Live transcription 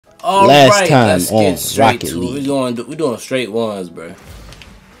Last time let's on get straight Rocket to League. it. We're doing straight ones, bro.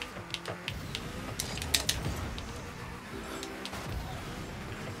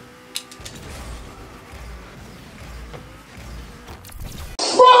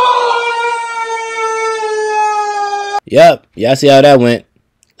 Yep, y'all see how that went.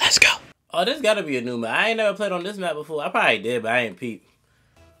 Let's go. Oh, this gotta be a new map. I ain't never played on this map before. I probably did, but I ain't peep.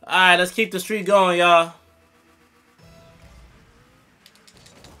 Alright, let's keep the streak going, y'all.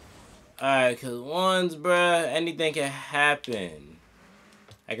 Alright, cause ones, bruh, anything can happen.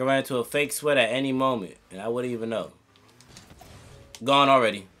 I can run into a fake sweat at any moment, and I wouldn't even know. Gone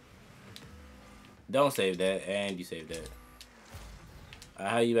already. Don't save that, and you save that.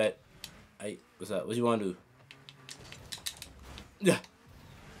 How you at? Hey, what's up? What you wanna do? Yeah.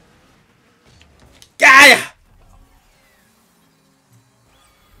 Gaia!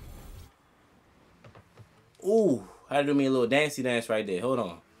 Ooh, had to do me a little dancey dance right there. Hold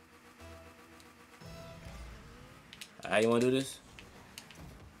on. How you wanna do this?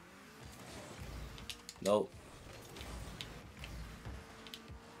 Nope.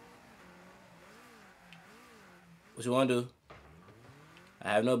 What you wanna do? I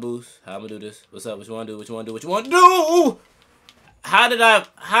have no boost. How I'm gonna do this? What's up? What you wanna do? What you wanna do? What you wanna do? Why did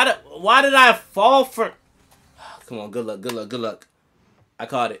I fall for? Come on, good luck, good luck, good luck. I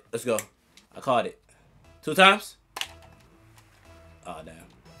caught it. Let's go. I caught it. 2 times? Oh, damn.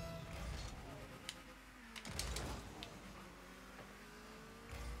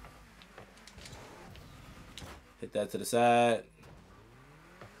 Hit that to the side.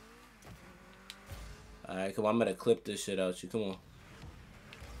 Alright, come on. I'm gonna clip this shit out you. Come on.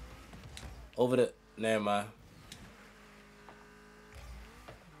 Over the... Never mind.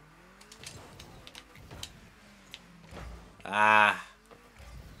 Ah.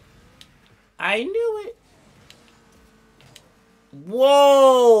 I knew it.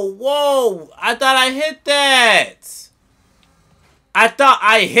 Whoa. Whoa. I thought I hit that. I thought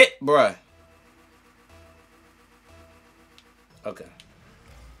I hit, bruh. Okay.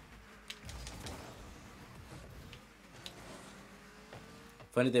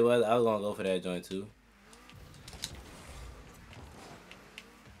 Funny thing was, I was gonna go for that joint too.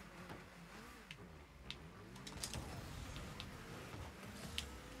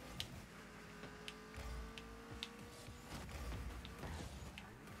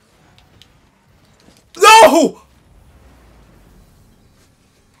 No!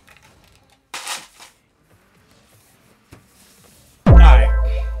 Alright.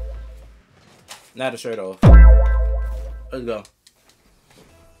 Now the shirt off. Let's go.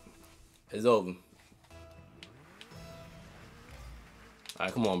 It's over.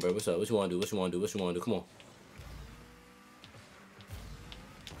 Alright, come on, bro. What's up? What you wanna do? What you wanna do? What you wanna do? Come on.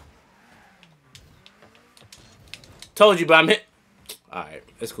 Told you, but I'm hit. Alright.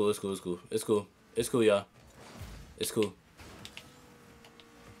 It's cool, it's cool, it's cool. It's cool. It's cool, y'all. It's cool.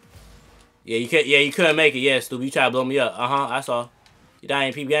 Yeah, you couldn't make it. Yeah, stupid. You tried to blow me up. I saw. You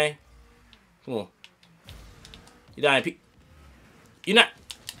dying peep gang? Come on. You dying peep. You not.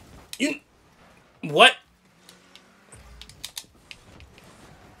 You. What?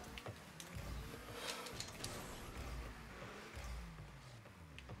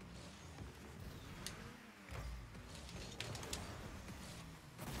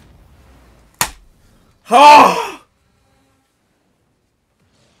 Oh!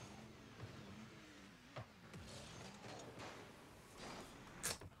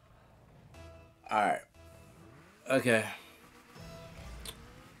 Alright. Okay.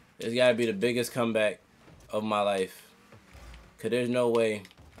 This gotta be the biggest comeback of my life. Cause there's no way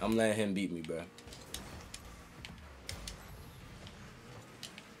I'm letting him beat me, bro.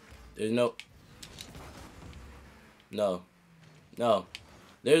 There's no... No. No.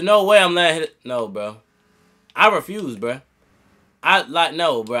 There's no way I'm letting him... No, bro. I refuse, bro.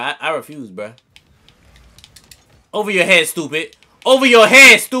 No, bro. I refuse, bro. Over your head, stupid. Over your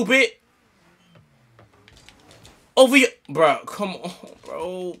head, stupid. Over your... Bro, come on,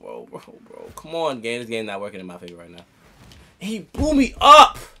 bro. Come on, game. This game not working in my favor right now. He blew me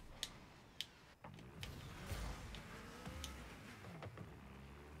up.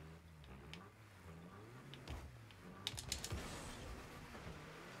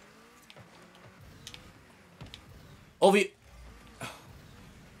 Over you.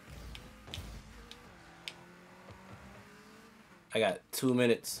 I got 2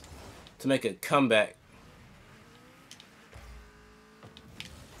 minutes to make a comeback.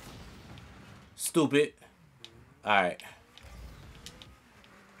 Stupid. Alright.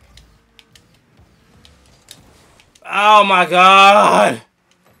 Oh my god!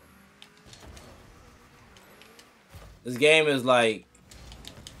 This game is like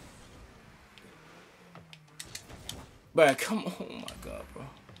Bro, come on. Oh my god, bro.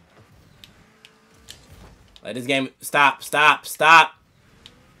 Like this game. Stop.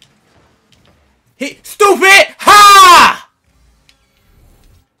 He stupid! Ha!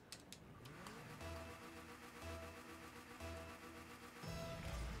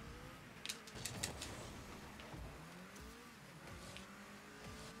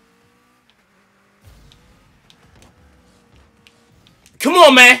 Come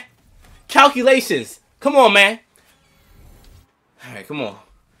on, man. Calculations. Come on, man. All right, come on.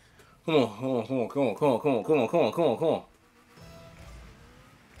 Come on.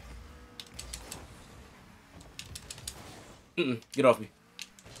 Get off me.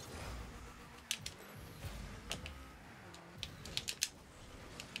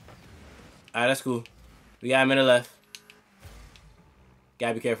 Alright, that's cool. We got a minute left.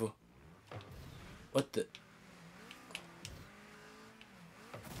 Gotta be careful. What the?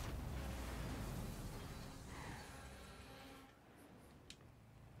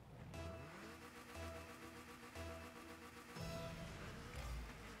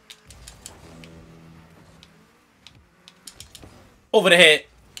 Over the head.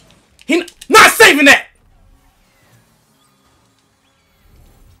 He not saving that.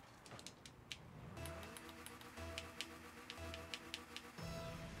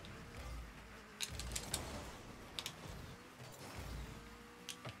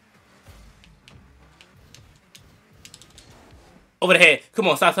 Over the head. Come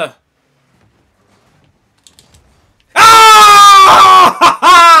on, stop her. Ah!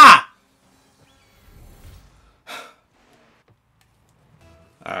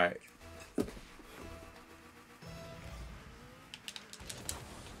 All right.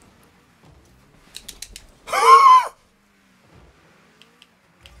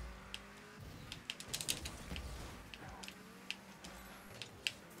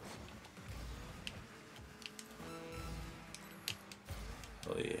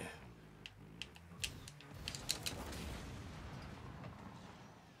 Oh yeah.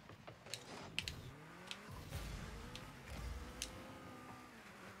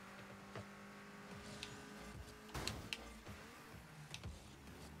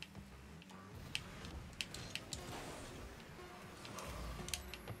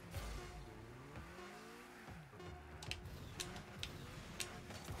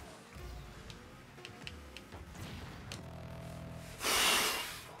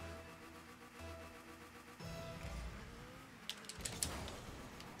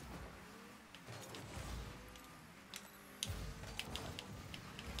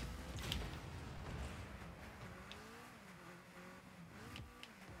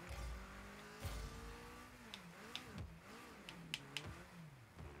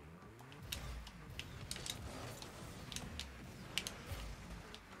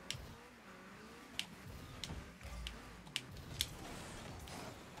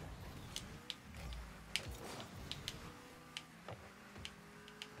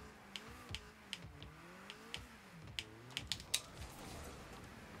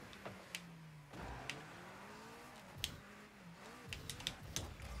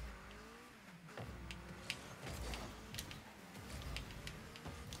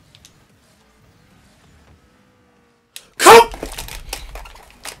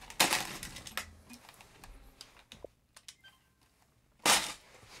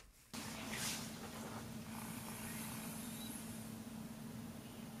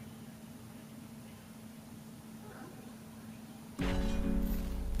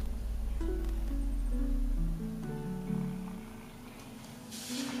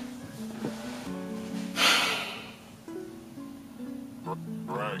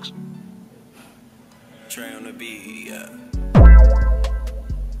 Rags. Trey on the beat, yeah.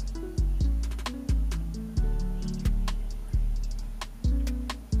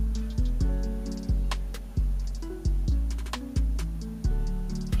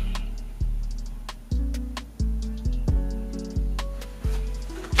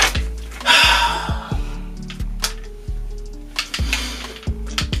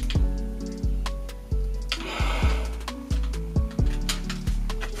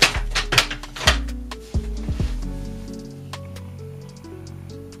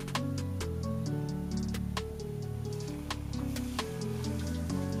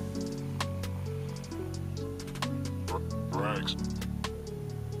 Rags.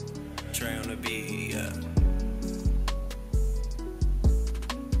 Trey on the beat, yeah.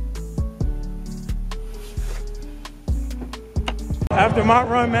 After my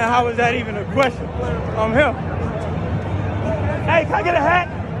run, man, how was that even a question? I'm here. Hey, can I get a hat?